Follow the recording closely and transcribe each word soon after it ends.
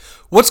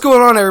What's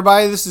going on,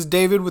 everybody? This is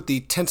David with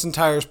the TnT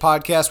Tires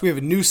podcast. We have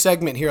a new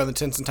segment here on the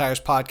TnT Tires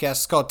podcast.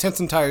 It's called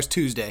TnT Tires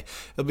Tuesday.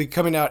 It'll be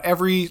coming out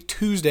every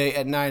Tuesday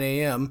at 9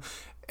 a.m.,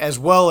 as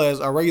well as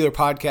our regular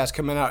podcast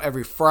coming out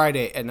every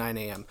Friday at 9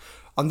 a.m.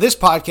 On this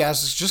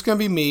podcast, it's just going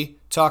to be me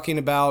talking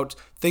about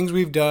things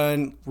we've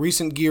done,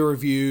 recent gear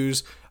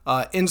reviews,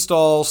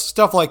 installs,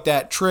 stuff like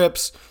that,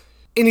 trips,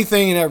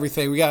 anything and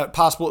everything. We got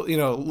possible,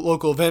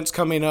 local events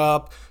coming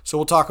up, so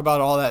we'll talk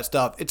about all that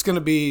stuff. It's going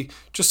to be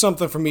just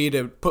something for me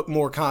to put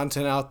more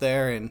content out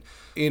there, and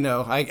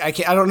I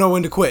don't know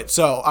when to quit,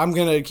 so I'm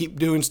going to keep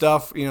doing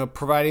stuff,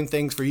 providing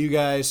things for you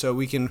guys so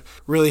we can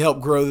really help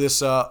grow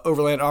this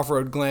overland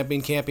off-road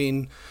glamping,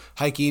 camping,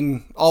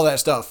 hiking, all that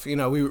stuff. We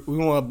want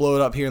to blow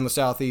it up here in the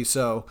Southeast.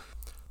 So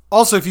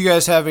also, if you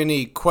guys have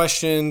any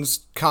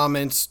questions,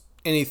 comments,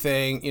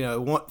 anything,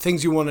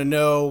 things you want to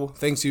know,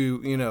 things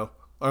you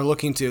are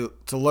looking to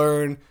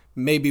learn,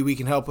 maybe we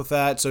can help with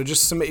that. So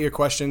just submit your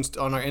questions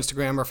on our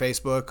Instagram or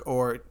Facebook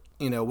or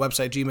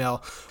website,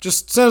 Gmail.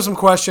 Just send us some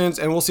questions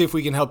and we'll see if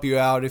we can help you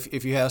out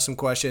if you have some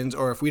questions,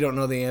 or if we don't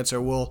know the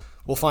answer, we'll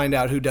find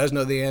out who does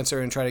know the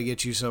answer and try to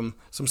get you some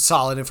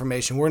solid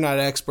information. We're not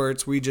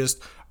experts. We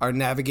just are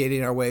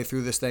navigating our way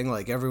through this thing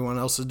like everyone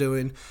else is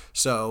doing.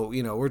 So,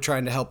 we're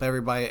trying to help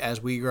everybody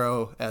as we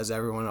grow, as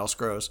everyone else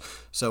grows.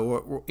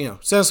 So,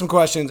 send us some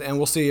questions and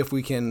we'll see if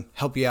we can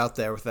help you out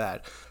there with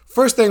that.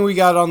 First thing we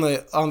got on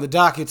the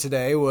docket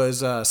today was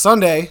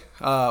Sunday.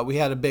 We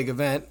had a big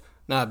event.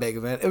 Not a big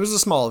event. It was a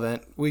small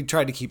event. We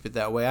tried to keep it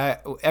that way.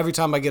 Every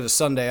time I get a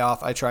Sunday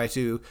off, I try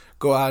to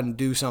go out and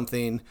do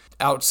something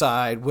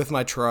outside with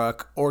my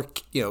truck or,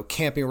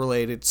 camping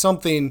related,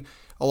 something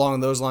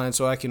along those lines,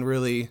 so I can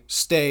really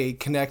stay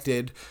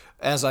connected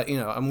as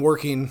I'm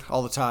working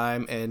all the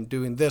time and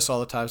doing this all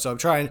the time. So I'm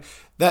trying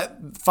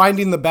that.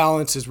 Finding the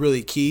balance is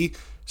really key.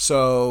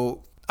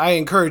 So I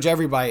encourage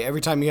everybody,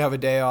 every time you have a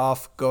day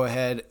off, go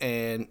ahead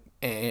and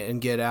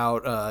get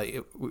out.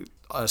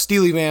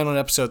 Steely Van on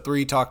episode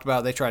 3 talked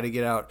about they try to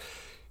get out,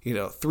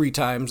 3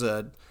 times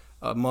a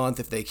month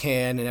if they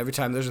can, and every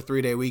time there's a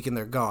 3-day weekend,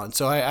 they're gone.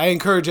 So I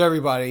encourage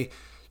everybody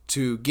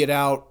to get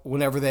out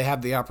whenever they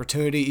have the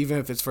opportunity, even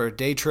if it's for a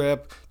day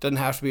trip. Doesn't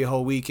have to be a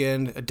whole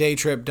weekend. A day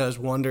trip does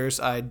wonders.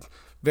 I'm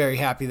very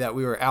happy that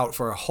we were out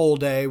for a whole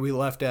day. We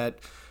left at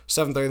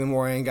 7:30 in the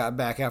morning and got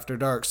back after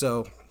dark,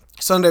 so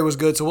Sunday was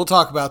good, so we'll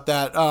talk about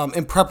that.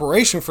 In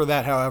preparation for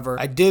that, however,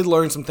 I did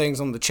learn some things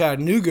on the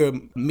Chattanooga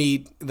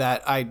meet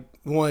that I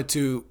wanted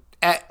to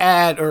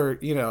add or,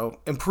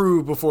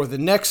 improve before the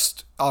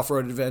next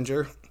off-road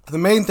adventure. The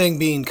main thing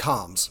being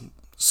comms.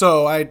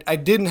 So I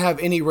didn't have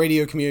any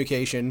radio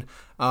communication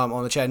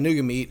on the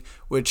Chattanooga meet,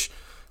 which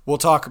we'll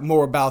talk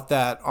more about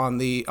that on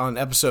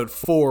episode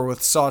 4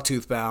 with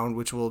Sawtooth Bound,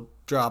 which will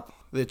drop.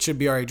 It should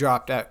be already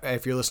dropped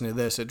if you're listening to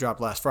this. It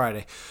dropped last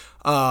Friday.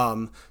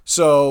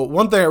 So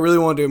one thing I really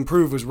wanted to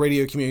improve was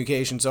radio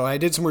communication. So I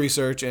did some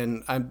research,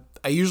 and I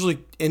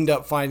usually end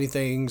up finding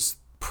things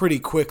pretty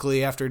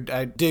quickly after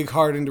I dig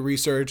hard into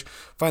research,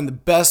 find the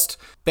best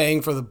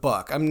bang for the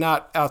buck. I'm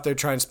not out there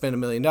trying to spend $1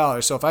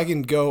 million. So if I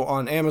can go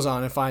on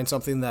Amazon and find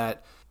something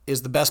that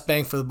is the best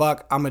bang for the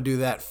buck, I'm going to do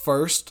that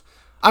first.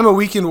 I'm a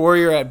weekend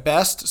warrior at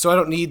best, so I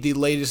don't need the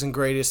latest and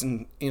greatest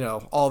and,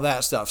 all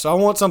that stuff. So I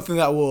want something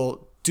that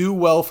will do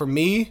well for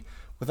me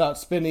without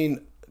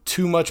spending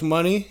too much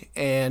money,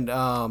 and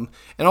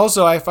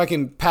also if I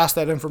can pass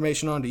that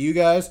information on to you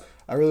guys,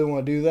 I really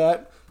want to do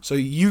that. So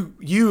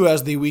you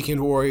as the weekend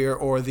warrior,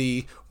 or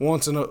the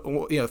once in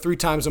a 3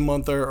 times a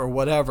month or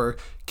whatever,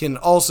 can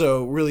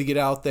also really get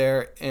out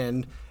there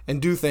and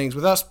do things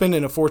without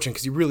spending a fortune,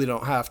 because you really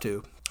don't have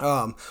to.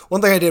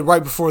 One thing I did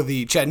right before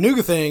the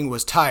Chattanooga thing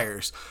was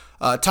tires.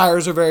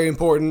 Tires are very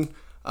important.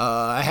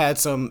 I had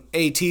some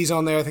ATs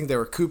on there. I think they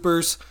were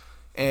Coopers.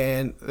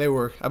 And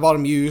I bought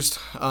them used,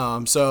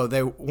 so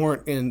they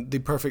weren't in the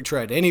perfect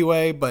tread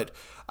anyway, but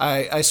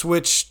I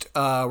switched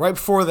right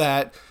before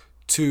that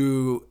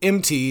to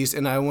MTs,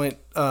 and I went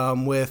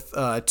with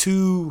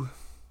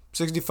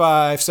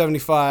 265,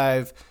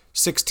 75,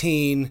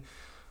 16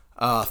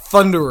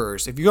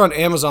 Thunderers. If you go on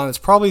Amazon, it's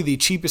probably the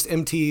cheapest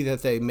MT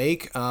that they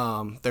make.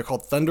 They're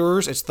called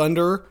Thunderers. It's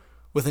Thunder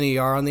with an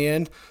ER on the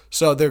end.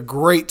 So they're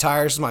great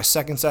tires. This is my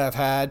second set I've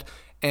had,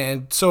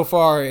 and so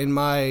far in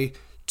my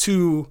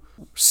 2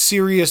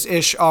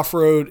 serious-ish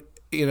off-road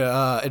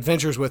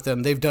adventures with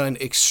them, they've done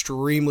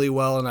extremely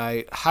well, and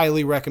I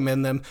highly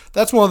recommend them.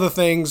 That's one of the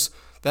things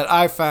that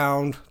I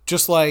found,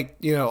 just like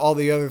all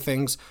the other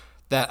things,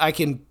 that I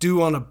can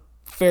do on a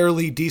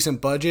fairly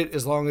decent budget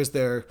as long as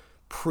they're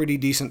pretty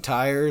decent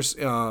tires,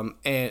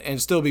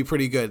 and still be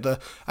pretty good.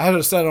 I had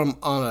a set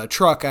on a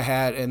truck I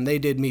had, and they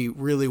did me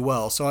really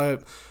well. So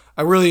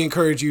I really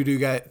encourage you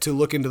to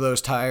look into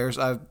those tires.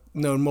 I've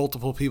known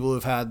multiple people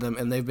who've had them,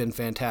 and they've been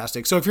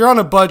fantastic. So if you're on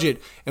a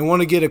budget and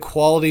want to get a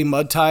quality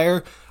mud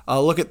tire,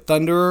 look at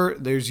Thunderer.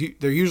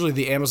 They're usually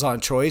the Amazon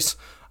choice.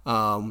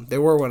 They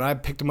were when I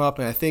picked them up,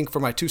 and I think for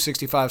my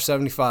 265,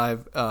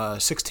 75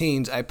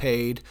 16s, I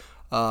paid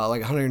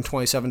like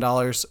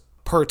 $127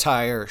 per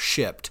tire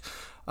shipped.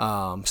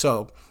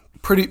 So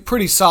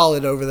pretty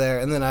solid over there.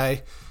 And then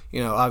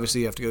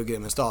obviously you have to go get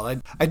them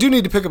installed. I do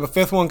need to pick up a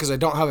fifth one because I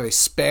don't have a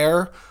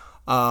spare.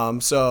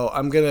 So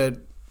I'm gonna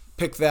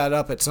pick that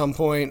up at some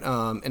point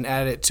and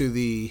add it to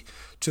the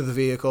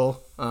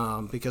vehicle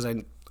because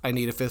I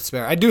need a fifth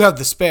spare. I do have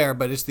the spare,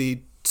 but it's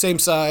the same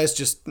size,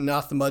 just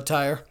not the mud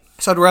tire.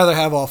 So I'd rather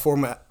have all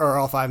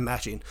five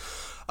matching.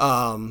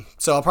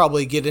 So I'll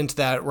probably get into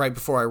that right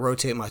before I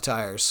rotate my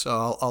tires.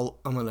 So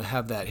I'm going to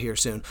have that here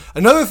soon.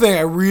 Another thing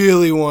I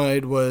really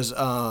wanted was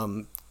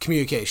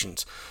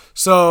communications.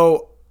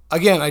 So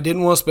again, I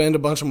didn't want to spend a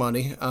bunch of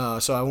money.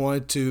 So I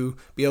wanted to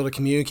be able to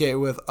communicate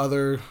with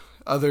other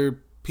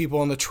people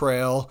on the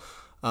trail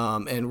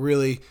and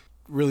really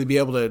be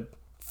able to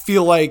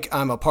feel like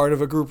I'm a part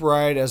of a group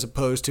ride as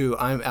opposed to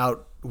I'm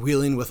out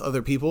wheeling with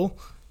other people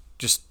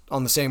just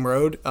on the same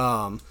road.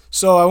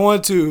 So I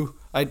wanted to,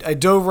 I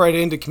dove right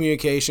into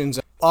communications.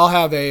 I'll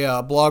have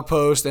a blog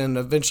post and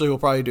eventually we'll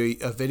probably do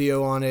a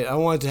video on it. I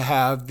wanted to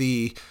have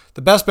the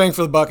best bang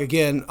for the buck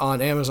again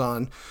on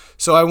Amazon.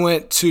 So I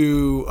went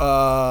to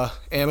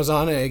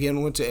Amazon and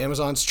again went to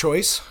Amazon's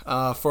Choice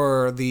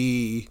for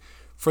the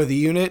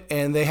unit,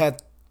 and they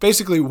had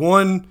basically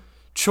one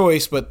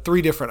choice but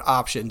three different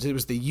options. It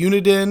was the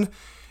Uniden,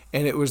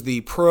 and it was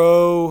the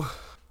Pro,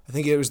 I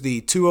think it was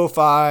the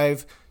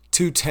 205,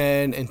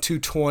 210, and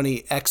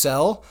 220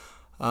 XL.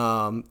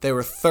 They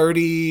were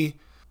 30,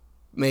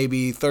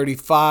 maybe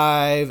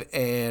 35,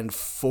 and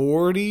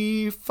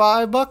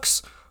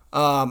 $45.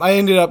 I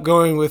ended up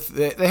going with,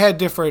 they had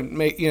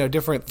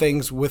different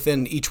things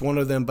within each one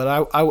of them,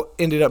 but I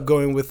ended up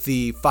going with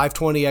the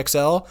 520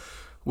 XL,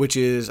 which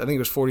is, I think it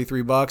was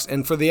 $43.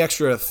 And for the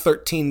extra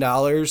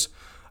 $13,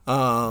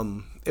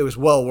 it was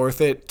well worth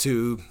it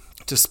to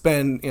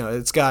spend,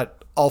 it's got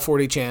all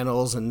 40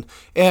 channels and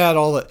it had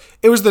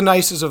it was the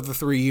nicest of the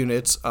three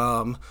units.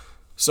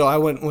 So I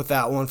went with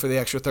that one for the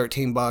extra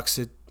 $13.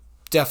 It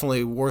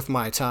definitely worth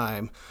my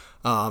time.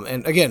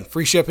 And again,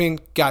 free shipping,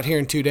 got here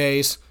in 2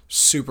 days.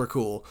 Super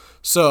cool.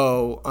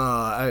 So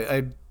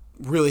I'm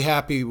really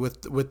happy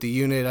with the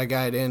unit. I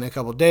got it in a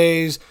couple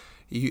days.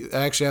 I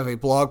actually have a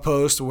blog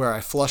post where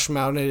I flush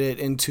mounted it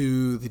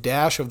into the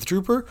dash of the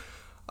Trooper.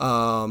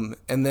 And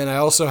then I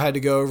also had to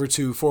go over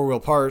to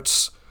 4-Wheel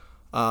Parts,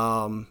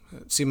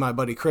 see my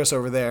buddy Chris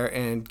over there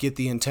and get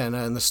the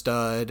antenna and the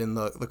stud and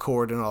the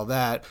cord and all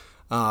that.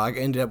 I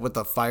ended up with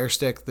the Fire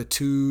Stick, the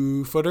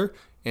 2-footer,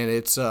 and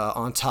it's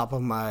on top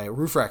of my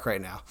roof rack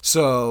right now.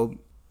 So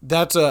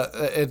that's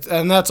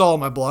all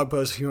my blog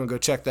post if you want to go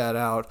check that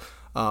out.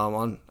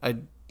 I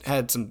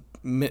had some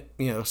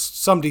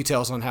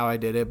details on how I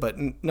did it, but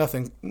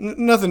nothing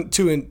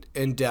too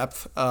in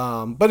depth.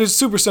 But it's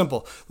super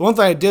simple. The one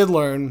thing I did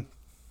learn,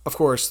 of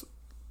course,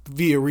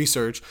 via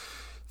research,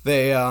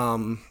 they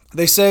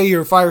say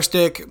your Fire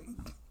Stick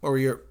or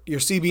your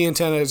CB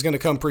antenna is going to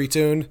come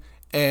pre-tuned,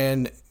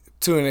 and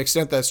to an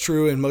extent that's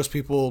true, and most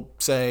people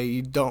say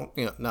you don't,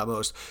 not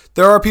most.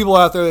 There are people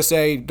out there that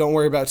say don't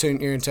worry about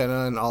tuning your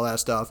antenna and all that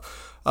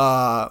stuff.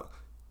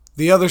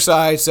 The other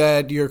side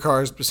said your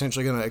car is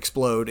essentially going to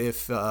explode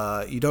if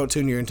you don't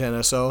tune your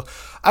antenna. So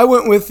I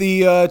went with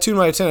the tune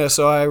my antenna.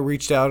 So I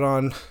reached out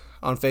on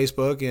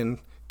Facebook and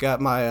got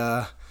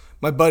my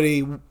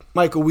buddy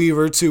Michael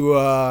Weaver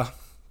to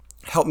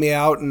help me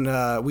out,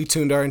 and we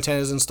tuned our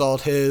antennas,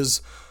 installed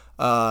his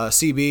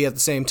CB at the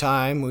same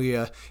time.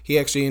 He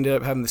actually ended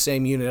up having the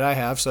same unit I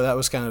have, so that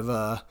was kind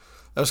of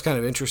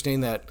interesting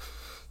that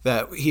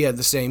he had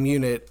the same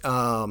unit,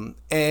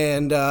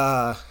 and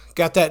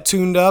got that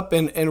tuned up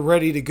and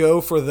ready to go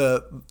for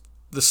the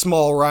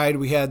small ride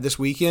we had this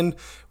weekend,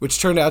 which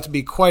turned out to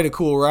be quite a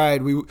cool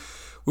ride. We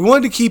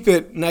wanted to keep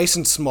it nice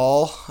and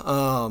small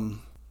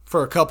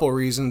for a couple of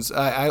reasons.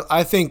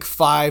 I think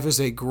 5 is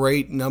a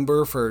great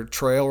number for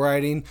trail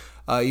riding.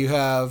 You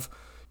have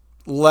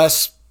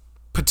less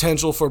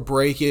potential for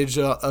breakage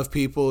of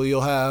people.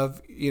 You'll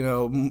have,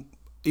 you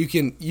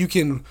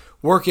can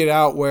work it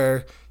out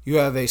where you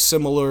have a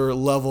similar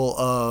level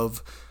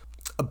of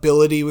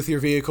ability with your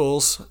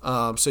vehicles,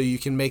 so you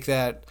can make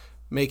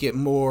it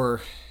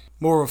more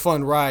of a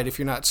fun ride if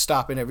you're not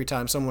stopping every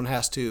time someone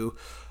has to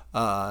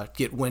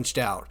get winched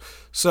out.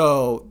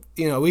 So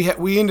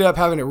we ended up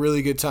having a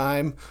really good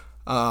time,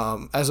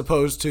 as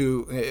opposed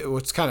to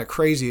what's kind of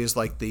crazy is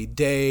like the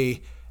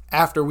day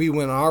after we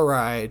went on our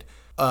ride,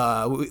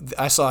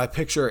 I saw a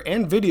picture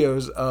and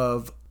videos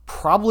of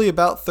probably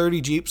about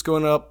 30 Jeeps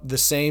going up the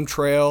same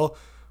trail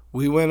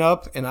we went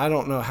up, and I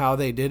don't know how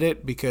they did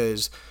it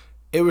because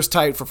it was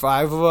tight for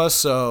 5 of us.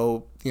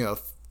 So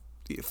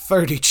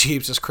 30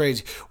 Jeeps is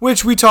crazy,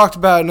 which we talked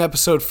about in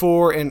episode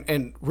 4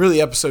 and really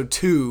episode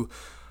 2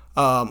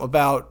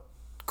 about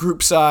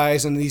group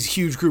size and these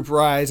huge group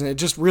rides, and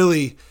it's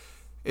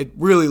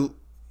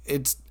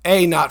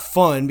not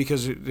fun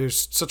because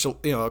there's such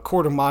a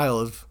quarter mile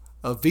of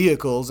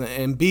vehicles,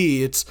 and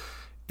B,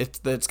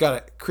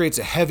 creates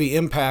a heavy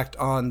impact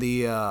on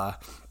the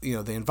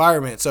the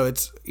environment. So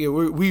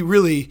we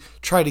really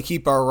try to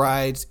keep our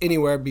rides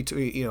anywhere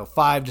between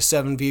 5 to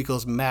 7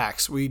 vehicles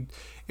max.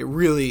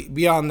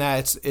 Beyond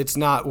that, it's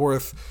not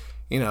worth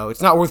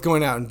it's not worth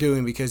going out and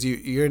doing, because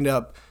you end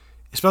up,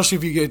 especially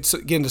if you get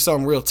into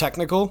something real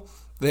technical,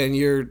 then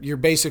you're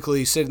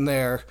basically sitting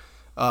there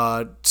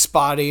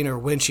spotting or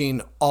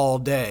winching all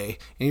day,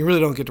 and you really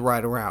don't get to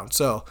ride around.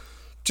 So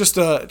just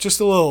a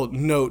little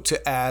note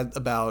to add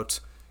about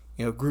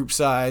group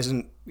size,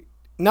 and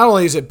not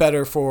only is it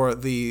better for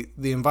the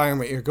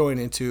environment you're going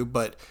into,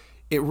 but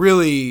it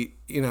really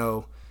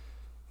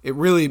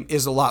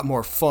is a lot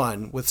more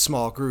fun with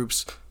small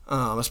groups,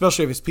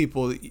 especially if it's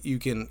people that you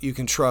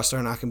can trust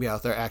are not going to be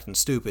out there acting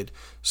stupid.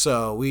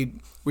 So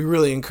we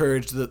really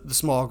encourage the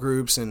small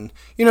groups, and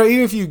even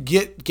if you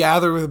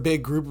gather with a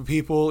big group of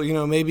people,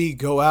 maybe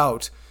go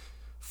out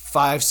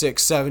 5,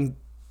 6, 7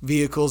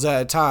 vehicles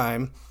at a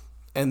time,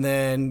 and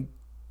then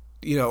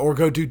or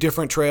go do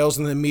different trails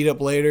and then meet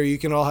up later. You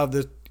can all have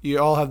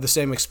the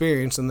same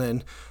experience, and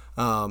then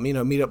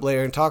meet up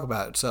later and talk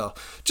about it. So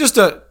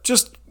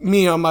just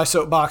me on my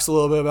soapbox a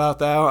little bit about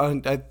that.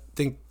 I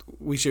think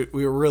we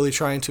were really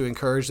trying to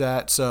encourage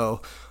that.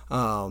 So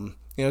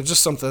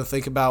just something to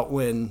think about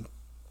when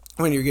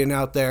you're getting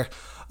out there.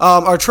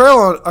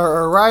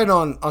 Our ride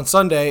on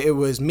Sunday, it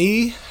was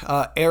me,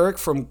 Eric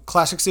from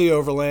Classic City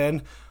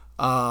Overland,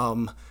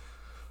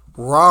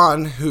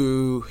 Ron,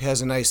 who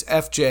has a nice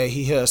FJ,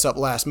 he hit us up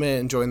last minute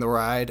and joined the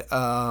ride.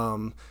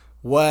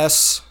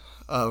 Wes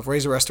of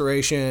Razor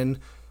Restoration,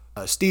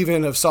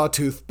 Steven of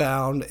Sawtooth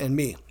Bound, and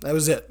me. That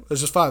was it. It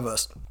was just 5 of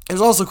us. It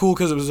was also cool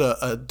because it was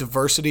a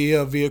diversity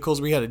of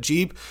vehicles. We had a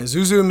Jeep, a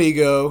Zuzu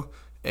Amigo,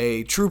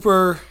 a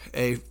Trooper,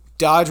 a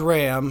Dodge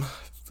Ram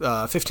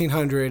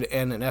 1500,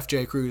 and an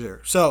FJ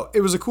Cruiser. So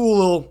it was a cool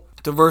little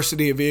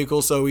diversity of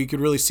vehicles, so we could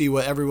really see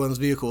what everyone's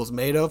vehicle is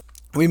made of.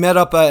 We met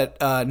up at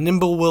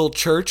Nimblewell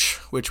Church,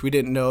 which we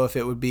didn't know if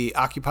it would be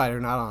occupied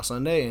or not on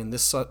Sunday, and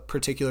this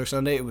particular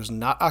Sunday it was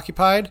not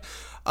occupied.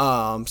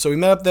 So we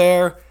met up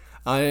there,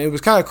 and it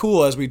was kind of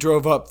cool as we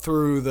drove up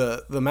through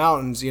the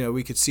mountains.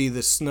 We could see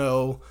the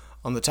snow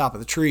on the top of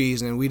the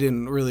trees, and we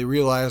didn't really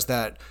realize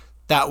that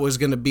was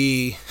going to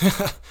be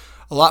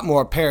a lot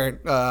more apparent,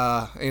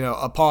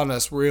 upon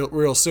us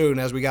real soon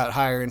as we got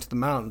higher into the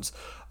mountains.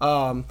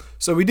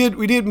 So we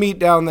did meet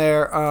down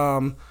there.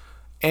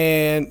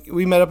 And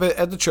we met up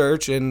at the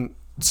church, and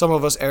some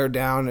of us aired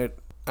down.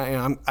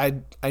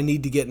 I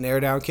need to get an air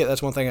down kit.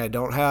 That's one thing I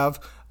don't have.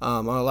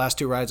 On the last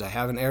 2 rides, I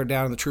haven't aired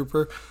down in the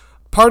Trooper.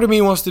 Part of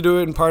me wants to do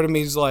it, and part of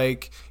me is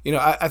like,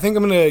 I think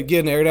I'm going to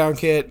get an air down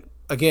kit.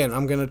 Again,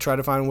 I'm going to try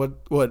to find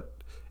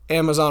what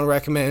Amazon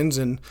recommends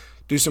and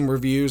do some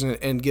reviews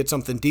and get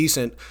something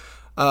decent.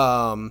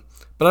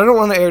 But I don't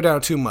want to air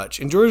down too much.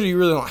 In Georgia, you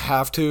really don't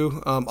have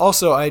to.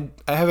 Also, I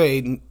have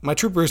my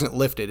Trooper isn't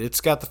lifted. It's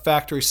got the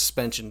factory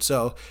suspension.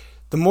 So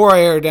the more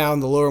I air down,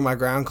 the lower my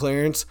ground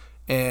clearance.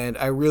 And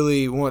I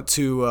really want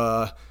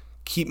to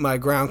keep my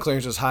ground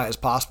clearance as high as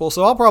possible.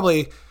 So I'll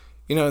probably,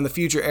 in the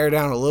future, air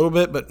down a little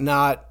bit, but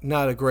not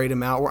a great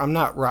amount. I'm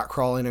not rock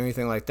crawling or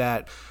anything like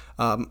that.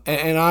 And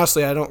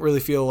honestly, I don't really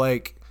feel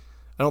like,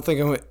 I don't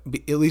think I'm going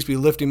to at least be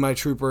lifting my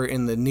Trooper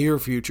in the near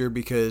future,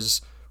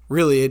 because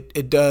really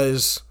it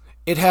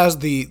has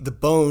the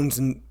bones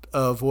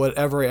of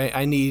whatever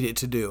I need it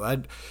to do.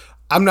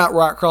 I'm not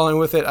rock crawling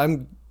with it.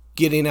 I'm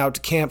getting out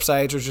to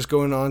campsites or just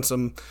going on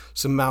some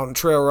mountain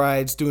trail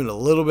rides, doing a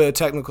little bit of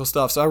technical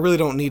stuff. So I really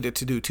don't need it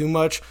to do too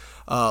much.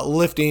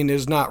 Lifting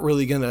is not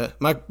really gonna.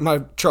 My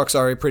truck's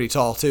already pretty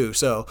tall too,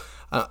 so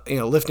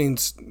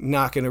lifting's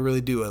not gonna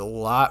really do a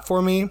lot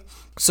for me.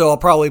 So I'll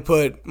probably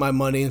put my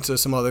money into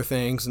some other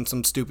things and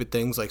some stupid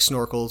things like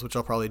snorkels, which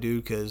I'll probably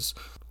do because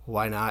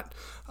why not?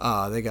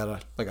 They got a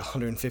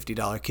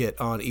 $150 kit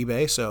on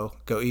eBay, so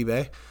go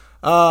eBay.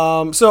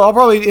 So I'll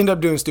probably end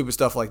up doing stupid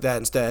stuff like that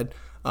instead,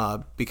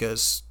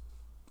 because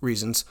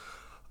reasons.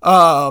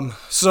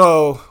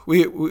 So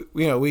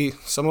we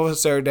some of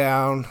us aired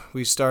down.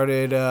 We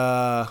started.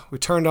 We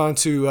turned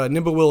onto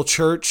Nimblewell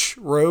Church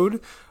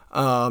Road,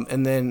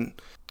 and then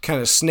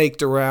kind of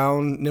snaked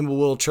around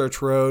Nimblewell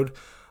Church Road,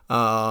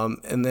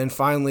 and then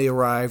finally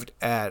arrived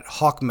at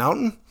Hawk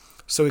Mountain.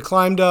 So we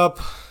climbed up.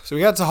 So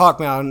we got to Hawk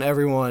Mountain.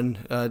 Everyone,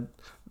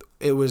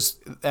 it was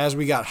as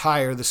we got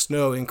higher, the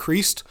snow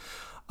increased.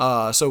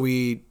 So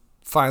we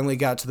finally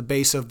got to the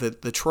base of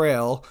the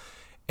trail,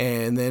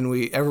 and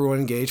then everyone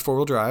engaged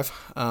 4-wheel drive,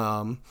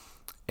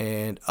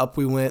 and up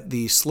we went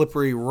the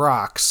slippery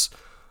rocks.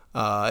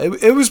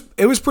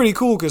 It was pretty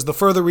cool because the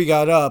further we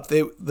got up,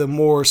 the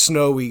more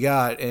snow we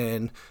got,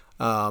 and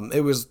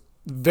it was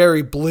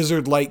very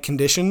blizzard-like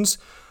conditions.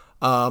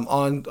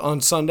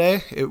 On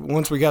Sunday,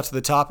 once we got to the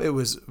top, it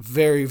was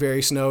very,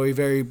 very snowy,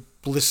 very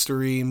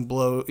blistery,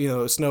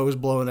 and snow was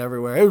blowing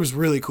everywhere. It was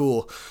really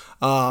cool.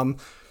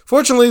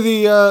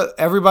 Fortunately,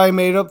 everybody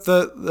made up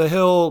the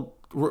hill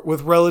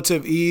with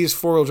relative ease.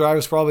 4-wheel drive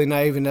was probably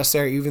not even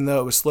necessary, even though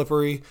it was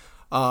slippery.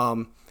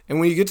 And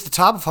when you get to the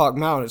top of Hawk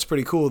Mountain, it's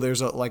pretty cool. There's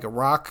a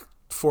rock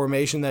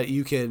formation that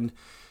you can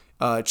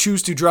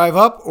choose to drive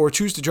up or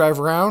choose to drive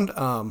around.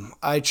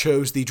 I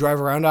chose the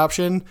drive around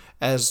option,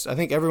 as I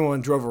think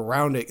everyone drove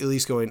around it, at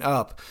least going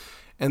up.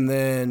 And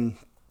then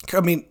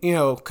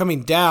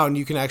coming down,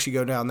 you can actually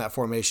go down that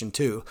formation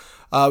too.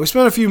 We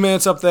spent a few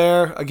minutes up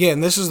there.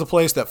 Again, this is the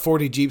place that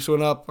 40 Jeeps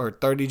went up, or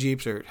 30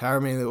 Jeeps, or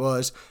however many it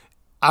was.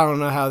 I don't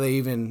know how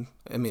they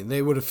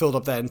they would have filled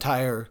up that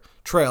entire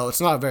trail.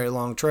 It's not a very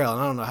long trail,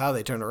 and I don't know how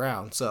they turned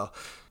around.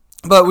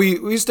 But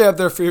we stayed up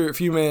there for a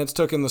few minutes,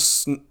 took in the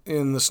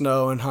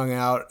snow and hung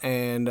out,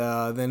 and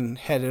then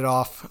headed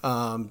off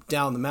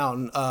down the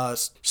mountain.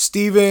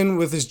 Steven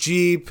with his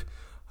Jeep,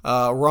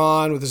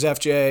 Ron with his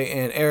FJ,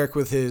 and Eric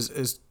with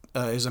his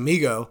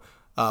Amigo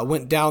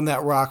went down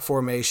that rock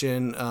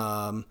formation.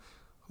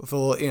 With a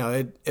little,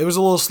 it was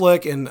a little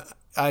slick, and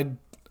I'm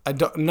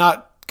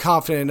not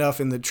confident enough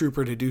in the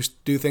trooper to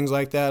do things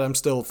like that. I'm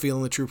still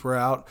feeling the trooper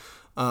out.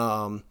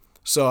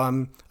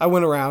 So I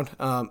went around,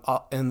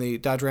 and the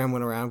Dodge Ram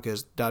went around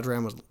because Dodge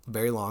Ram was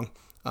very long.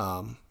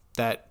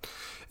 That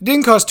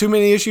didn't cause too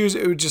many issues.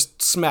 It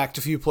just smacked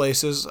a few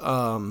places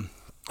along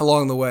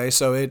the way.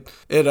 So it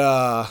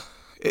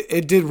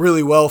did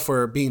really well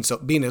for being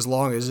as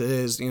long as it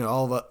is.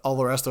 All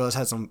the rest of us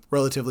had some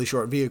relatively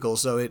short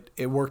vehicles, so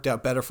it worked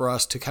out better for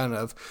us to kind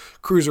of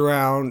cruise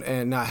around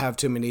and not have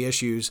too many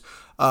issues.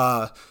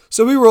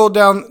 So we rolled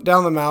down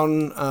the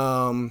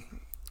mountain.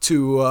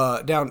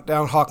 To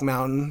down Hawk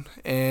Mountain,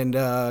 and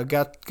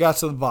got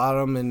to the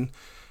bottom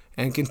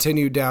and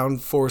continued down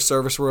Forest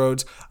Service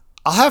roads.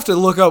 I'll have to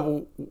look up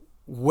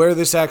where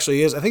this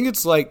actually is. I think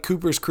it's like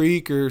Cooper's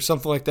Creek or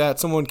something like that.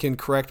 Someone can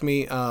correct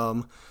me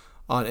on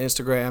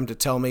Instagram to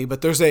tell me.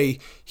 But there's a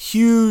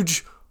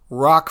huge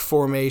rock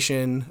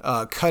formation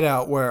cut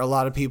out where a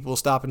lot of people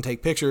stop and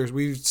take pictures.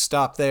 We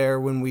stopped there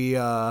when we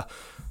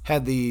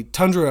had the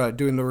Tundra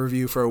doing the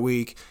review for a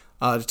week.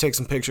 To take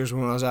some pictures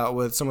when I was out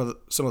with some of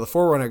the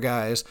Forerunner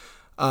guys,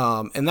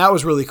 and that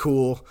was really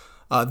cool.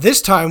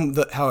 This time,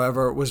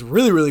 however, was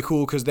really, really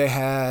cool because they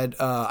had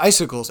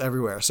icicles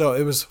everywhere. So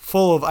it was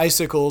full of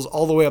icicles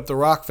all the way up the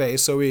rock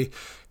face. So we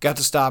got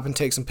to stop and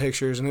take some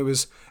pictures, and it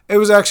was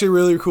actually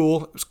really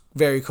cool. It was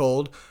very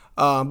cold,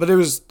 but it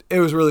was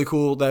really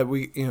cool that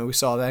we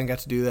saw that and got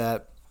to do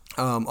that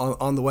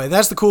on the way.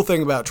 That's the cool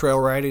thing about trail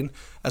riding,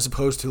 as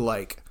opposed to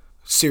like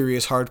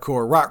serious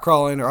hardcore rock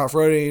crawling or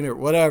off-roading or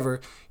whatever.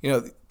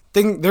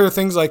 There are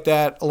things like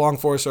that along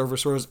Forest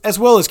Service roads, as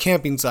well as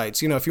camping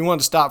sites. If you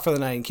want to stop for the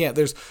night and camp,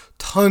 there's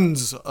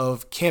tons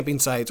of camping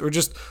sites or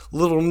just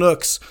little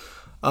nooks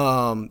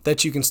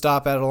that you can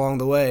stop at along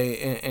the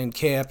way and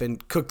camp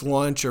and cook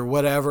lunch or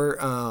whatever.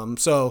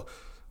 So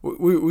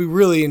we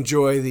really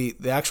enjoy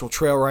the actual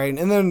trail riding,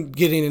 and then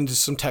getting into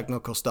some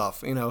technical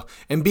stuff,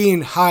 and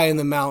being high in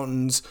the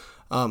mountains,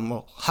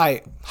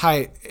 high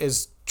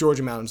as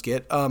Georgia mountains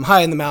get,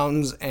 high in the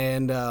mountains,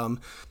 and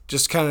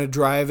just kind of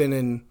driving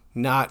and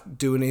not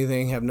doing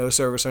anything, have no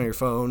service on your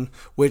phone,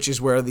 which is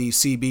where the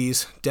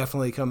CBs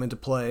definitely come into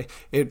play.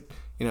 It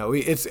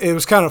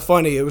was kind of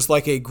funny. It was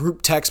like a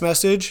group text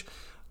message,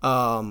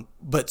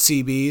 but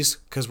CBs,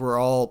 because we're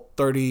all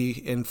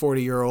 30 and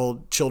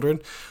 40-year-old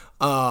children.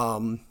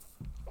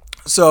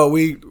 So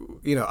we,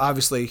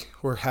 obviously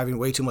we're having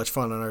way too much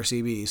fun on our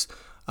CBs.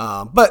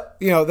 But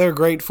they're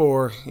great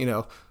for,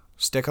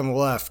 stick on the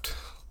left,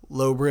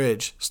 low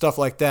bridge, stuff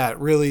like that,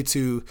 really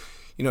to,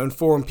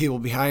 inform people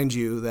behind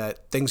you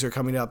that things are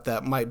coming up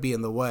that might be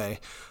in the way.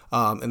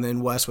 And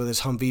then Wes with his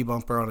Humvee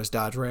bumper on his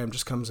Dodge Ram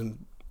just comes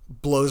and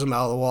blows him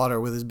out of the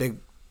water with his big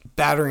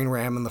battering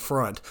ram in the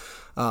front,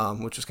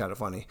 which is kind of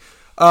funny.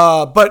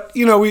 But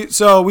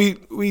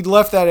we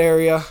left that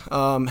area,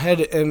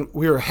 and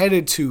we were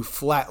headed to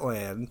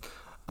Flatland.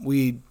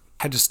 We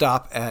had to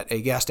stop at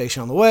a gas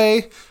station on the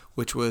way,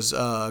 which was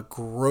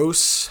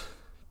gross,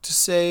 to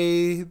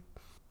say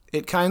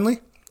it kindly,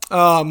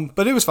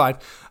 but it was fine.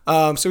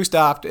 So we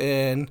stopped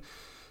and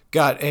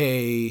got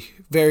a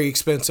very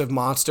expensive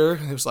Monster.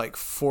 It was like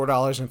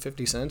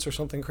 $4.50 or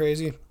something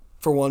crazy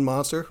for one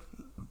Monster.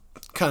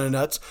 Kind of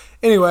nuts.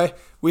 Anyway,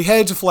 we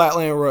headed to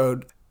Flatland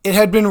Road. It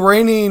had been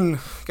raining.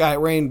 It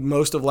rained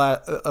most of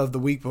the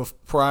week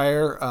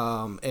prior,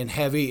 and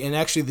heavy. And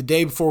actually, the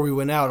day before we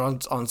went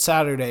out on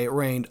Saturday, it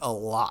rained a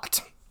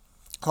lot,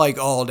 like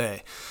all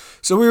day.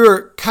 So we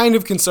were kind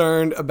of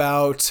concerned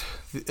about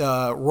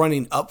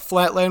running up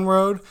Flatland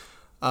Road.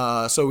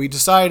 So we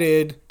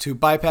decided to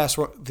bypass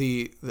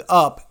the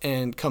up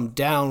and come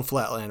down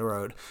Flatland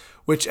Road,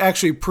 which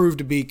actually proved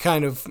to be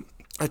kind of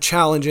a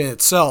challenge in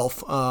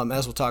itself,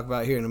 as we'll talk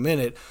about here in a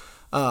minute.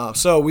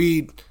 So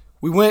we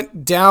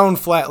went down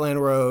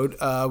Flatland Road.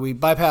 We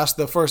bypassed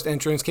the first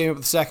entrance, came up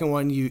with the second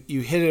one.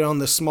 You hit it on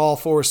the small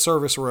Forest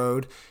Service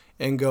road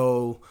and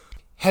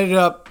headed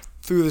up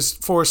through this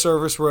Forest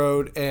Service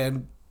road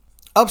and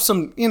up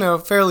some,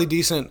 fairly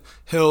decent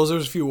hills.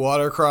 There's a few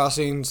water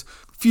crossings,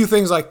 a few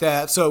things like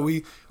that. So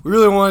we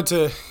really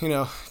wanted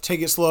to,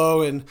 take it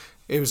slow, and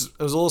it was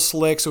a little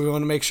slick. So we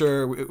wanted to make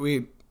sure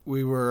we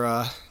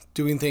were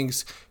doing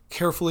things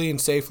carefully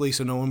and safely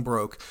so no one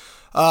broke.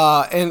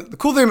 And the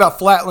cool thing about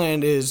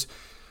Flatland is,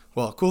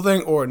 cool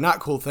thing or not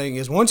cool thing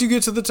is, once you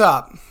get to the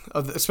top,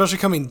 especially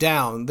coming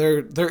down,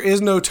 there is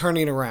no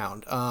turning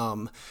around.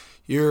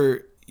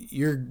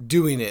 You're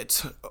doing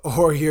it,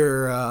 or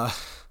you're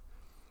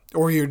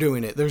or you're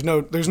doing it. There's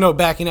no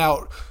backing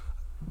out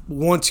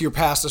once you're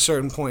past a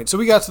certain point. So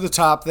we got to the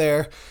top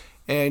there,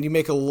 and you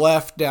make a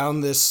left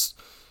down this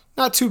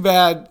not too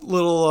bad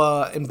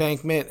little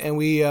embankment, and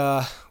we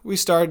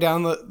started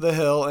down the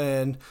hill,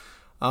 and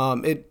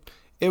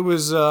it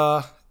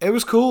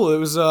was cool. It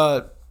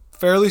was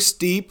fairly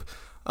steep,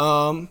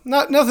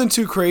 nothing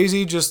too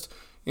crazy, just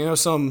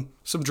some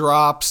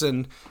drops.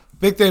 And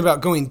big thing about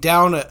going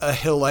down a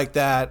hill like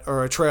that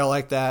or a trail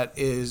like that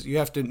is you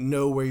have to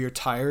know where your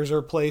tires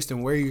are placed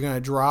and where you're going to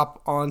drop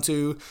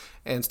onto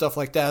and stuff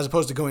like that, as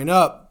opposed to going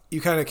up. You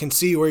kind of can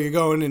see where you're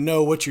going and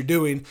know what you're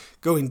doing.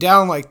 Going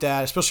down like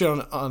that, especially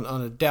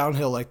on a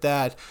downhill like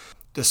that,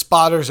 the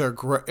spotters are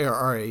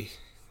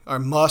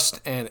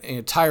must,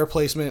 and tire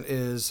placement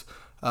is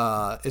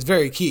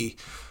very key.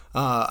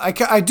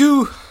 I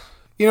do,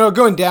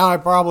 going down, I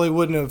probably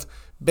wouldn't have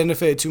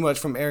benefited too much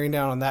from airing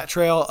down on that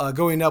trail.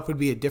 Going up would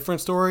be a different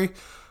story.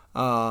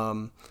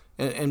 And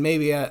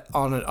maybe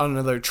on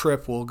another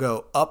trip we'll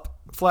go up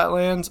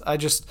Flatlands. I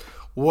just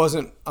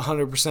wasn't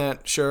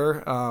 100%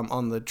 sure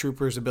on the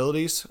troopers'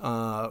 abilities.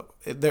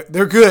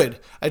 They're good.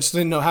 I just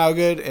didn't know how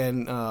good,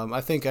 and I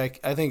think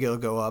it'll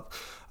go up.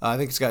 I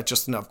think it's got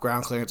just enough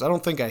ground clearance. I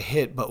don't think I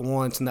hit but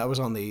once, and that was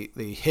on the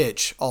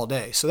hitch all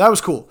day. So that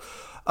was cool.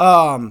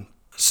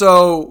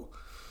 So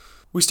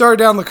we started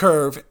down the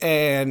curve,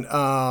 and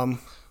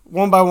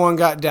one by one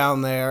got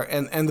down there.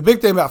 And the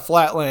big thing about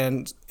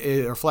Flatland, I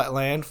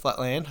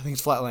think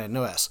it's Flatland,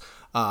 no S.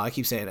 I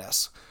keep saying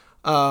S.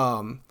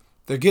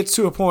 There gets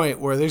to a point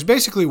where there's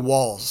basically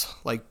walls,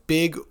 like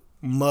big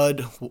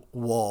mud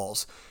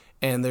walls,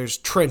 and there's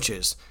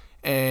trenches.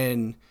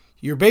 And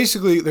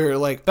they're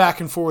like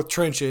back and forth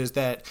trenches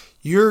that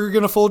you're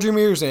going to fold your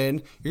mirrors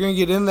in, you're going to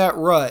get in that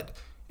rut,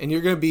 and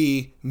you're going to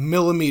be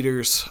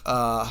millimeters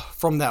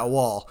from that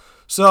wall.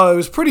 So it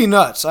was pretty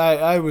nuts.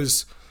 It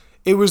was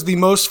the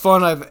most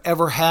fun I've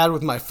ever had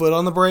with my foot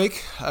on the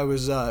brake. It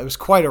was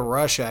quite a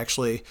rush,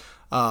 actually,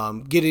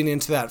 getting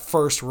into that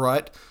first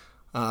rut.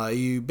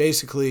 You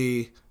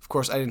basically, of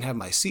course, I didn't have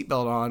my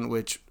seatbelt on,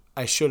 which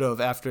I should have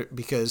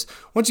because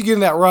once you get in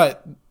that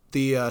rut,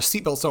 the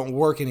seatbelts don't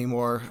work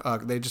anymore.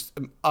 They just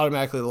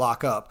automatically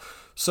lock up.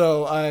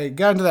 So I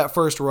got into that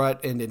first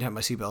rut and didn't have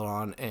my seatbelt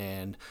on,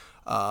 and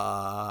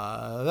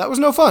that was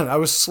no fun. I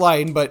was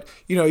sliding, but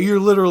you're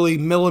literally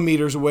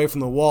millimeters away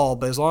from the wall.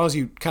 But as long as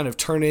you kind of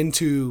turn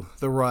into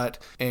the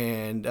rut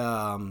and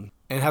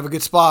have a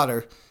good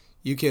spotter,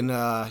 you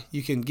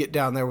can get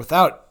down there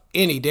without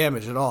any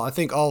damage at all. I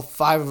think all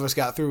 5 of us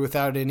got through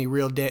without any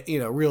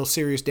real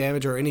serious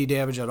damage or any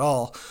damage at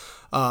all.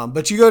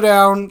 But you go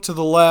down to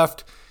the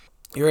left,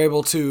 you're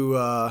able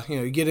to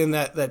get in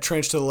that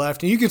trench to the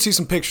left, and you can see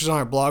some pictures on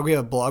our blog. We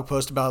have a blog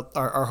post about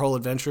our whole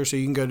adventure, so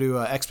you can go to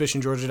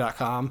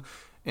expeditiongeorgia.com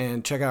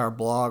and check out our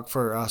blog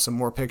for some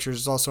more pictures.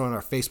 It's also on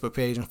our Facebook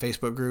page and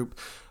Facebook group,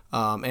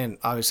 and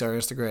obviously our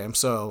Instagram.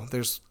 So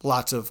there's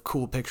lots of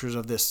cool pictures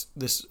of this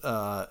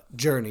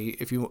journey,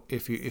 if you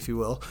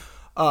will.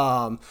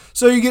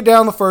 So you get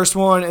down the first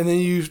one, and then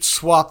you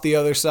swap the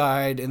other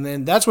side, and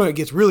then that's when it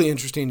gets really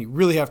interesting. You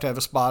really have to have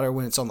a spotter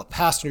when it's on the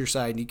passenger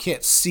side, and you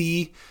can't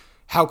see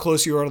how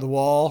close you are to the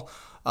wall.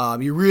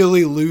 You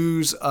really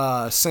lose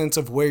a sense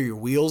of where your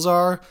wheels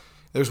are.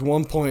 There's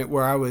one point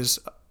where I was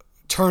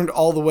turned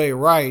all the way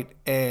right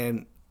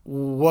and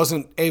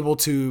wasn't able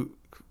to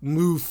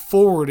move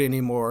forward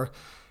anymore,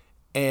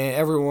 and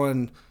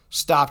everyone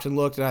stopped and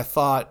looked, and I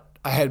thought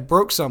I had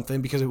broke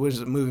something because it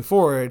wasn't moving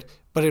forward.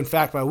 But in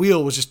fact, my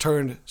wheel was just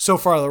turned so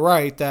far to the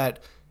right that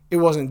it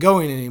wasn't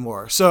going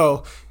anymore.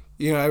 So,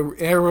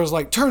 everyone was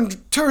like, turn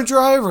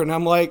driver. And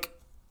I'm like,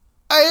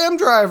 I am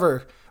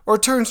driver, or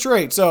turn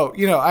straight. So,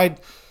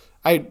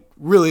 I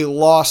really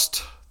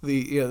lost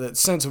the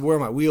sense of where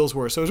my wheels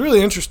were. So it was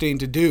really interesting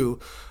to do.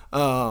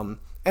 And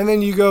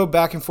then you go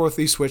back and forth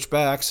these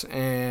switchbacks,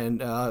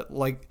 and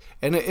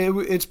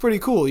it's pretty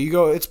cool.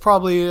 It's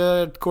probably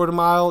a quarter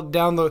mile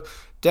down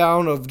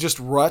of just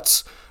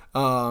ruts.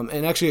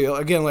 And actually,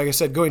 again, like I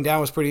said, going down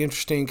was pretty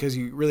interesting because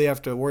you really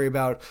have to worry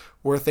about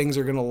where things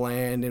are going to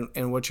land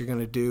and what you're going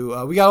to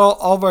do. We got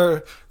all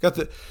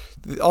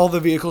the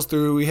vehicles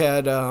through. We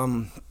had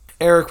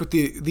Eric with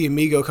the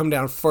Amigo come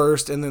down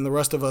first, and then the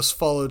rest of us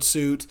followed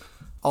suit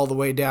all the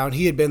way down.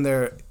 He had been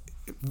there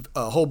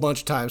a whole bunch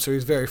of times, so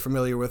he's very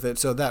familiar with it.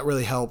 So that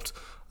really helped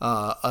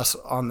us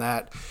on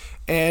that.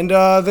 And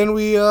then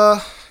we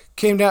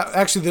came down.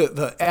 Actually,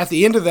 at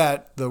the end of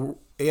that,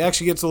 it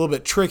actually gets a little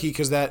bit tricky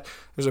because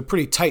there's a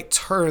pretty tight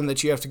turn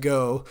that you have to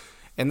go,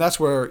 and that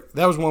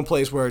was one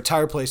place where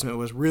tire placement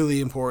was really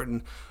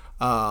important.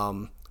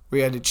 We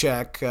had to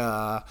check,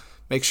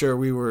 make sure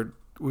we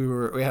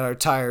had our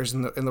tires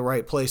in the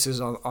right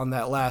places on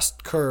that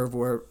last curve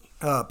where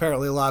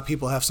apparently a lot of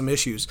people have some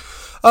issues.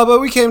 But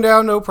we came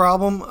down, no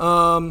problem.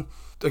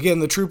 Again,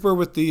 the Trooper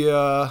with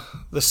the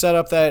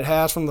setup that it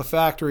has from the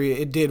factory,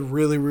 it did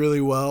really,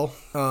 really well.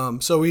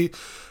 So we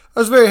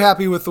was very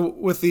happy with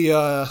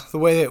the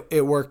way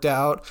it worked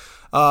out.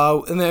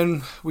 And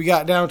then we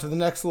got down to the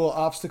next little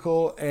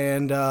obstacle,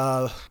 and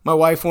my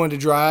wife wanted to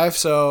drive,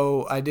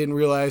 so I didn't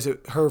realize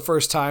that her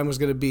first time was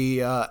going to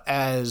be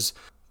as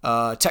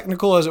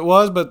technical as it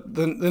was. But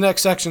the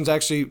next section's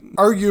actually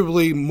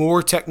arguably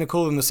more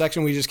technical than the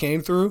section we just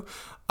came through.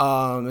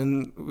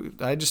 And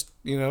I just,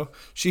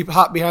 she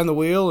hopped behind the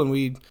wheel, and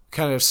we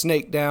kind of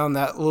snaked down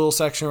that little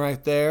section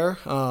right there.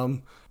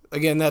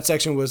 Again, that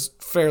section was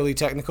fairly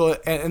technical,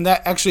 and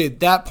that actually at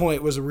that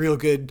point was a real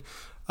good.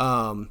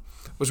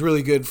 Was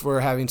really good for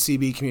having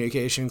CB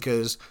communication,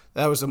 because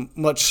that was a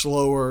much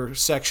slower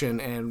section,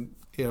 and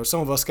some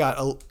of us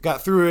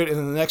got through it, and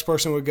then the next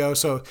person would go.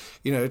 So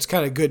it's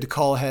kind of good to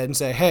call ahead and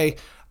say, hey,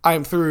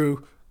 I'm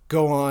through,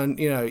 go on,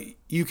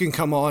 you can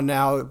come on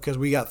now because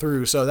we got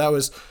through. So that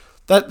was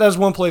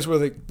one place where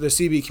the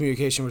CB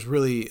communication was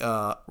really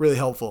really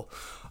helpful.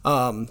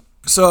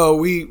 So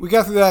we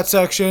got through that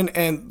section,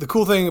 and the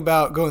cool thing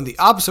about going the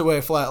opposite way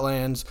of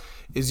Flatland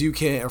is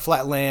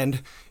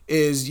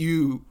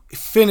you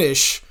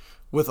finish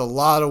with a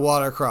lot of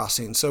water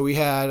crossings. So we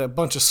had a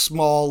bunch of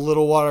small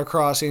little water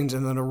crossings,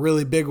 and then a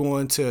really big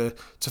one to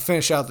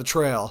finish out the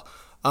trail.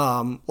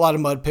 A lot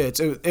of mud pits.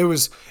 It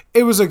was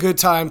a good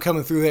time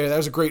coming through there. That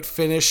was a great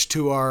finish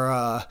to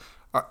our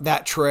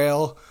that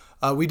trail.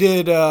 We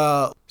did.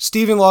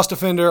 Steven lost a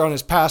fender on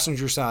his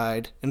passenger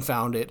side and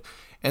found it,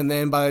 and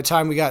then by the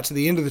time we got to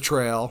the end of the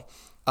trail,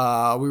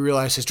 we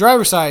realized his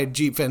driver's side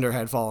Jeep fender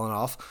had fallen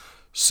off.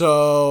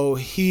 So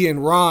he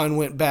and Ron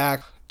went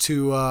back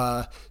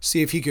to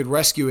see if he could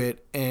rescue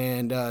it,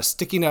 and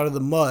sticking out of the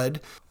mud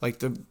like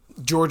the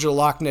Georgia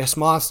Loch Ness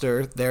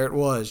Monster, there it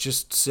was,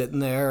 just sitting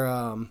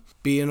there,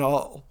 being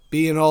all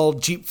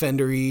Jeep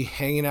fendery,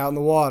 hanging out in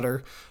the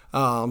water.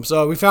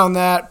 So we found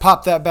that,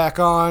 popped that back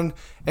on,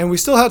 and we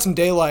still had some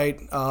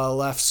daylight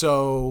left,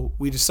 so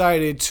we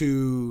decided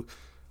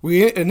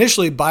we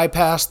initially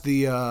bypassed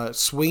the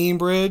swinging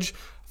bridge.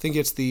 I think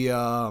it's the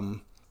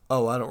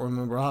I don't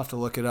remember, I'll have to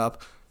look it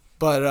up.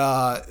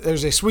 But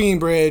there's a swinging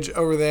bridge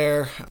over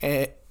there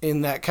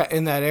in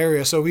that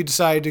area, so we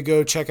decided to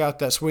go check out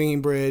that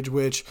swinging bridge,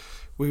 which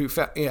we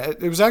found.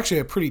 It was actually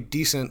a pretty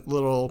decent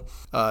little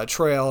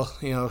trail,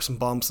 some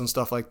bumps and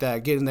stuff like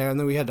that. Getting there, and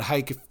then we had to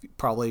hike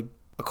probably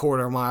a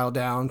quarter mile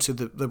down to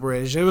the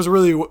bridge. It was a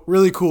really,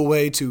 really cool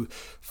way to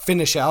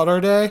finish out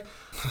our day.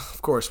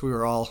 Of course, we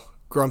were all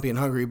grumpy and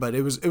hungry, but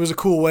it was a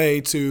cool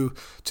way to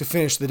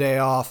finish the day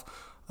off.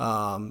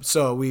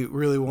 So we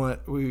really wanted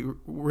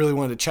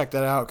to check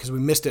that out because we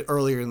missed it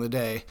earlier in the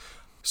day.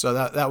 So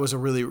that was a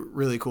really,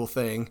 really cool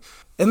thing.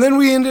 And then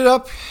we ended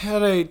up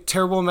at a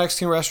terrible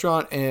Mexican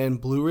restaurant in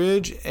Blue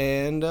Ridge,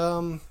 and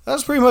that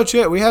was pretty much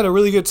it. We had a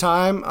really good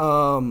time,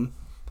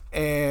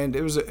 and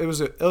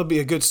it'll be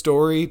a good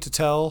story to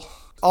tell.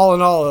 All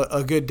in all,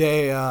 a good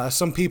day.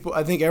 Some people,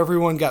 I think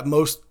everyone got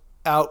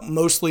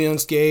mostly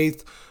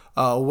unscathed.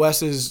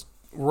 Wes's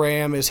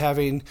Ram is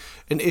having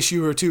an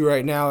issue or two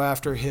right now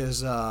after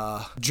his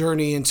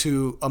journey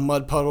into a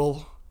mud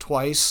puddle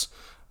twice.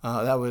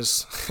 That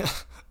was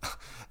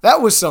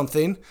that was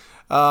something.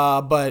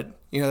 But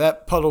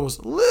that puddle was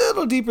a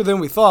little deeper than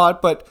we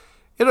thought, but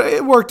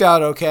it worked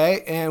out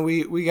okay, and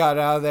we got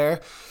out of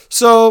there.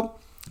 So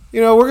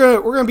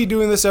we're gonna be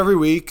doing this every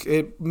week.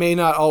 It may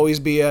not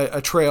always be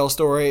a trail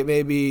story. It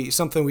may be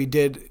something we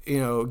did,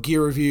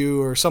 gear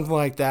review or something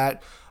like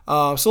that.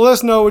 So let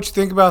us know what you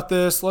think about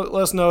this. Let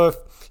us know if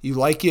you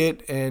like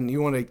it and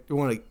you want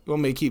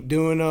me to keep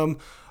doing them.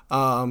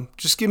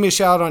 Just give me a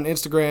shout on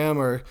Instagram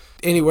or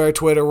anywhere,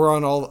 Twitter. We're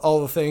on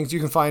all the things. You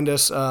can find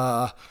us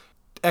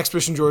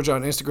Expedition Georgia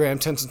on Instagram,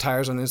 TnT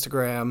Tires on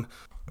Instagram,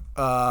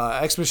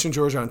 Expedition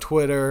Georgia on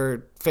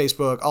Twitter,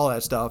 Facebook, all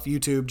that stuff,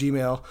 YouTube,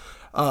 Gmail.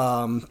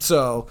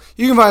 So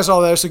you can find us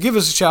all there. So give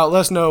us a shout. Let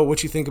us know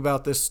what you think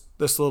about this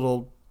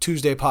little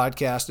Tuesday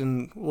podcast,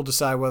 and we'll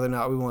decide whether or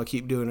not we want to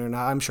keep doing it or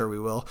not. I'm sure we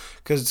will,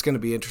 because it's going to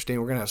be interesting.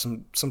 We're going to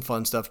have some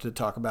fun stuff to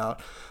talk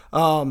about.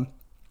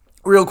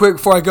 Real quick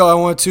before I go, I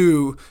want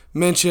to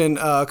mention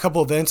a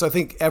couple events. I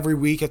think every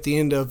week at the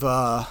end of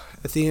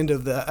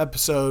the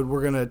episode,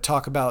 we're going to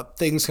talk about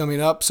things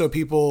coming up, so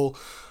people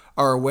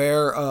are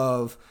aware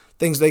of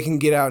things they can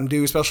get out and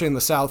do, especially in the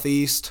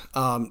Southeast,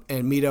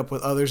 and meet up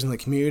with others in the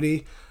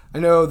community. I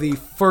know the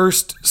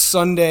first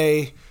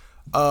Sunday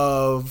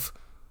of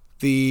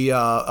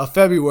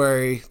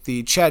February,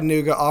 the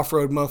Chattanooga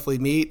Off-Road Monthly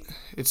Meet.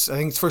 I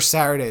think it's first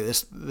Saturday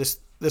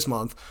this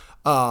month.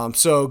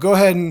 So go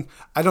ahead, and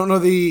I don't know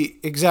the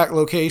exact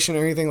location or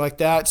anything like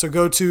that. So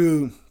go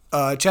to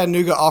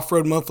Chattanooga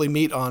Off-Road Monthly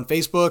Meet on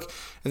Facebook.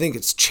 I think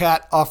it's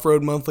Chat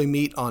Off-Road Monthly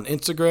Meet on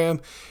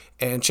Instagram,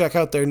 and check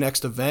out their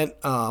next event.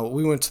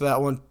 We went to that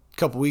one a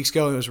couple weeks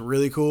ago, and it was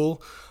really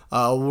cool.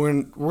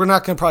 We're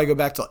not going to probably go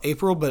back till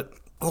April, but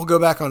we'll go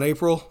back on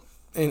April.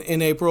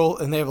 In April,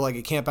 and they have like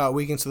a camp out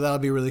weekend, so that'll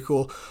be really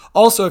cool.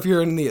 Also, if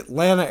you're in the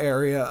Atlanta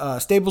area,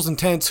 Staples and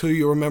Tents, who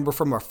you remember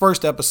from our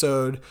first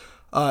episode,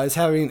 is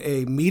having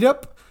a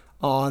meetup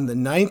on the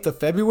 9th of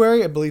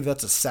February. I believe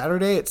that's a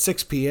Saturday at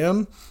 6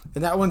 p.m.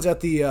 And that one's at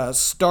the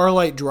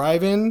Starlight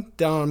Drive-In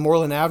down on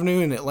Moreland Avenue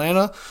in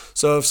Atlanta.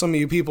 So if some of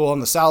you people on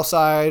the south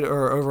side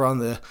or over on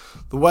the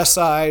west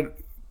side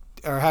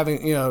are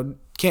having,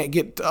 can't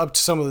get up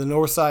to some of the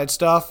north side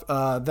stuff,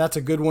 that's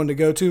a good one to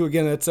go to.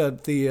 Again, it's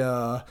at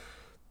the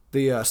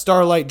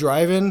Starlight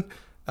Drive-In,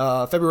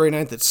 February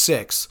 9th at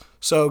 6.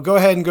 So go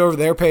ahead and go over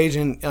their page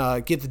and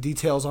get the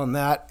details on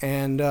that.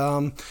 And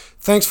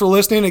thanks for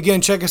listening.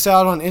 Again, check us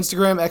out on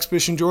Instagram,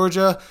 Expedition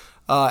Georgia,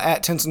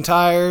 at Tenson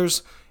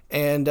Tires.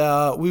 And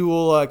we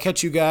will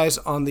catch you guys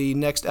on the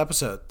next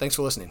episode. Thanks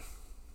for listening.